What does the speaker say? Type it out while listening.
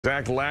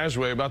Zach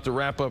Lashway about to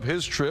wrap up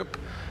his trip.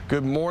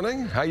 Good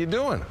morning. How you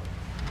doing?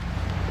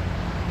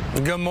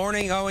 Good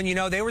morning, Owen. You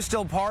know, they were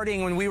still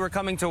partying when we were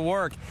coming to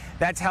work.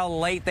 That's how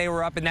late they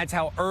were up, and that's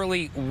how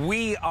early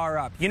we are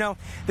up. You know,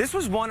 this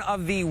was one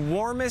of the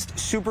warmest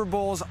Super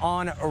Bowls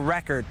on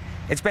record.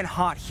 It's been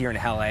hot here in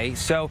LA,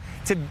 so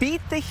to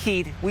beat the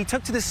heat, we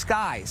took to the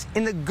skies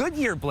in the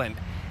Goodyear blimp,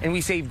 and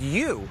we saved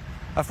you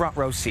a front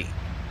row seat.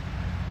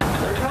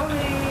 They're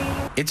coming.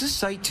 It's a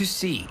sight to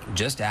see.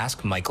 Just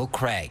ask Michael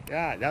Craig.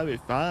 Yeah, that'll be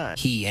fun.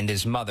 He and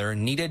his mother,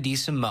 Nita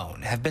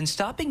DeSimone, have been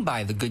stopping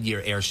by the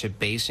Goodyear Airship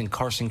Base in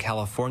Carson,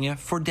 California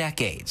for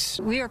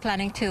decades. We were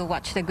planning to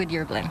watch the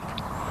Goodyear blimp.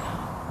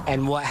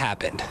 And what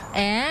happened?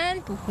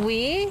 And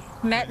we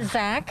met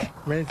Zach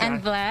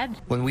and Vlad.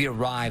 When we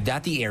arrived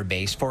at the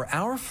airbase for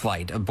our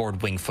flight aboard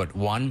Wingfoot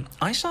 1,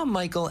 I saw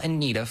Michael and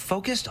Nita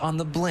focused on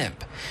the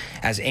blimp.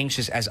 As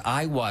anxious as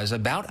I was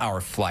about our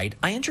flight,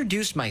 I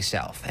introduced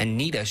myself, and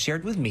Nita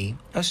shared with me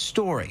a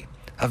story.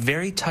 A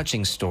very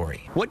touching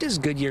story. What does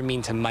Goodyear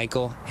mean to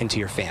Michael and to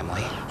your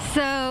family?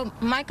 So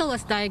Michael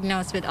was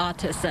diagnosed with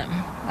autism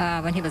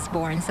when he was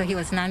born, so he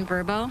was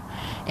nonverbal.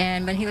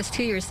 And when he was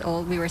 2 years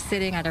old, we were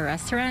sitting at a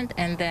restaurant,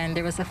 and then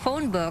there was a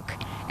phone book,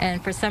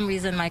 and for some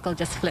reason Michael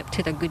just flipped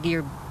to the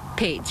Goodyear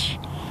page.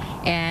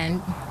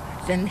 And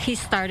then he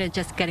started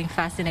just getting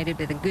fascinated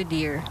with the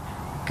Goodyear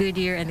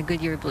and the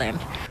Goodyear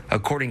blimp.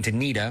 According to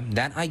Nita,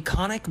 that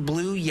iconic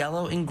blue,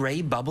 yellow, and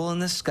gray bubble in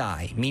the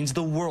sky means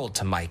the world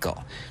to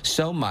Michael.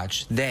 So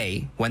much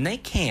they, when they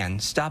can,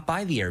 stop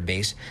by the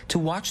airbase to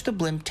watch the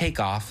blimp take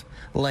off,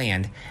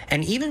 land,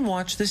 and even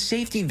watch the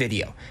safety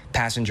video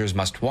passengers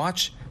must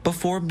watch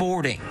before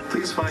boarding.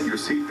 Please find your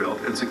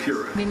seatbelt and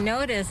secure it. We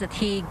noticed that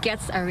he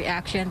gets a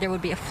reaction. There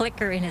would be a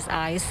flicker in his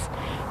eyes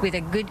with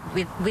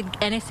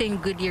anything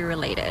Goodyear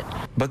related.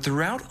 But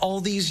throughout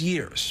all these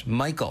years,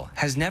 Michael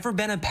has never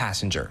been a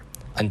passenger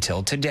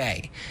until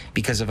today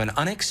because of an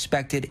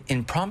unexpected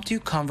impromptu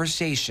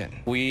conversation.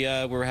 We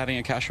were having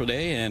a casual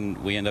day and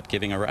we ended up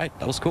giving a ride.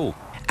 That was cool.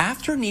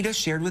 After Nita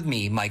shared with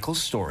me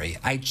Michael's story,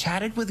 I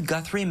chatted with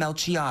Guthrie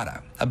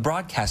Melchiata, a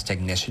broadcast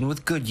technician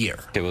with Goodyear.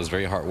 It was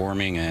very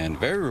heartwarming and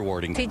very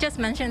rewarding. He just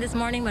mentioned this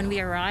morning when we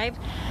arrived,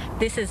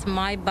 this is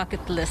my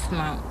bucket list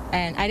mount,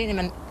 and I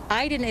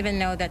didn't even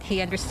know that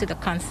he understood the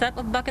concept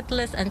of bucket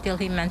list until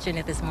he mentioned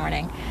it this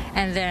morning.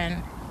 And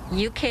then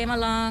you came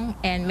along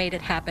and made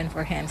it happen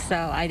for him.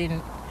 So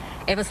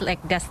it was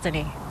like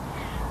destiny.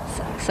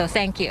 So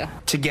thank you.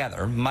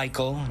 Together,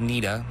 Michael,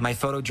 Nita, my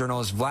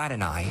photojournalist Vlad,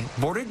 and I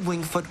boarded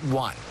Wingfoot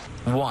 1,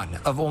 one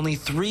of only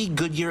 3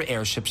 Goodyear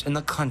airships in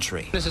the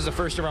country. This is the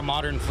first of our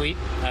modern fleet.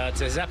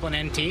 It's a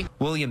Zeppelin NT.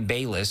 William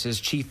Bayless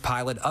is chief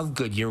pilot of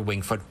Goodyear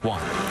Wingfoot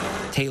 1.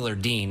 Taylor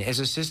Dean is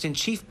assistant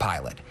chief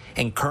pilot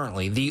and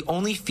currently the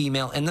only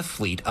female in the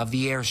fleet of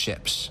the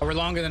airships. We're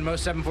longer than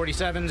most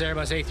 747s,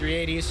 Airbus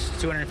A380s,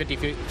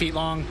 250 feet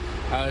long.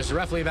 There's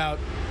roughly about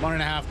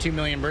 1.5 to 2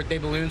 million birthday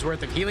balloons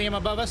worth of helium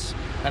above us.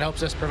 That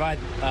helps us provide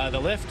the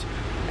lift.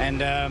 And,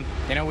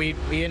 you know,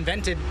 we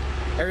invented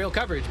aerial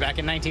coverage back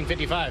in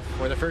 1955.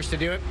 We're the first to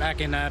do it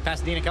back in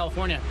Pasadena,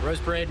 California. Rose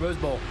Parade, Rose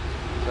Bowl.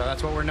 So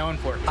that's what we're known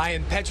for. I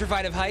am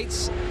petrified of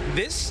heights.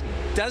 This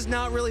does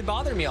not really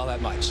bother me all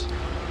that much.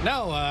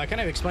 No, I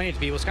kind of explain it to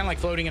people. It's kind of like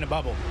floating in a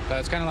bubble.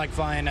 It's kind of like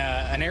flying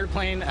an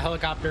airplane, a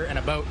helicopter, and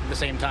a boat at the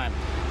same time.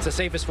 It's the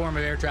safest form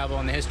of air travel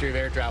in the history of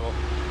air travel.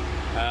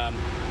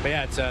 But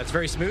yeah, it's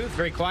very smooth,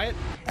 very quiet.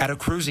 At a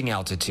cruising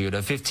altitude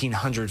of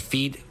 1,500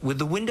 feet, with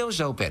the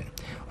windows open,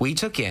 we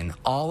took in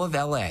all of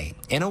LA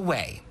in a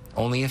way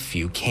only a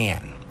few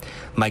can.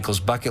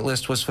 Michael's bucket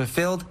list was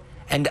fulfilled,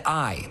 and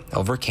I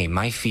overcame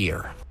my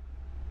fear.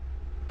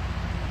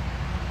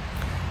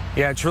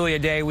 Yeah, truly a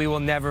day we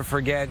will never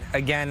forget.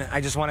 Again, I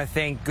just want to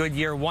thank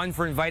Goodyear, one,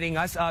 for inviting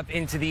us up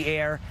into the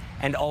air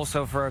and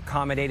also for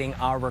accommodating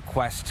our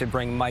request to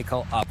bring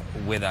Michael up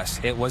with us.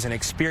 It was an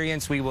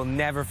experience we will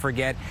never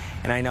forget,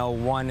 and I know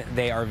one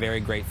they are very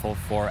grateful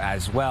for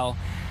as well.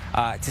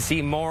 To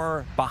see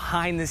more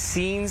behind the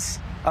scenes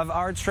of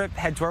our trip,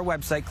 head to our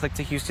website,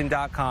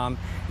 clicktohouston.com.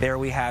 There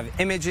we have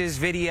images,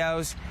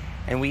 videos,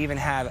 and we even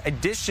have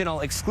additional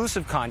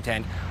exclusive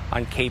content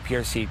on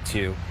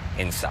KPRC2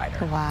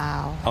 Insider.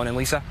 Wow. Owen and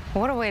Lisa.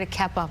 What a way to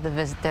cap off the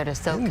visit there to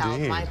SoCal.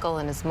 Indeed. Michael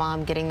and his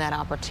mom getting that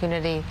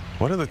opportunity.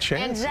 What are the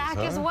chances? And Zach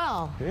as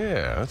well.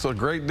 Yeah, that's a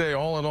great day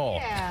all in all.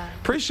 Yeah.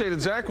 Appreciate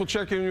it, Zach. We'll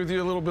check in with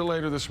you a little bit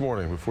later this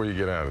morning before you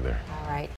get out of there. All right.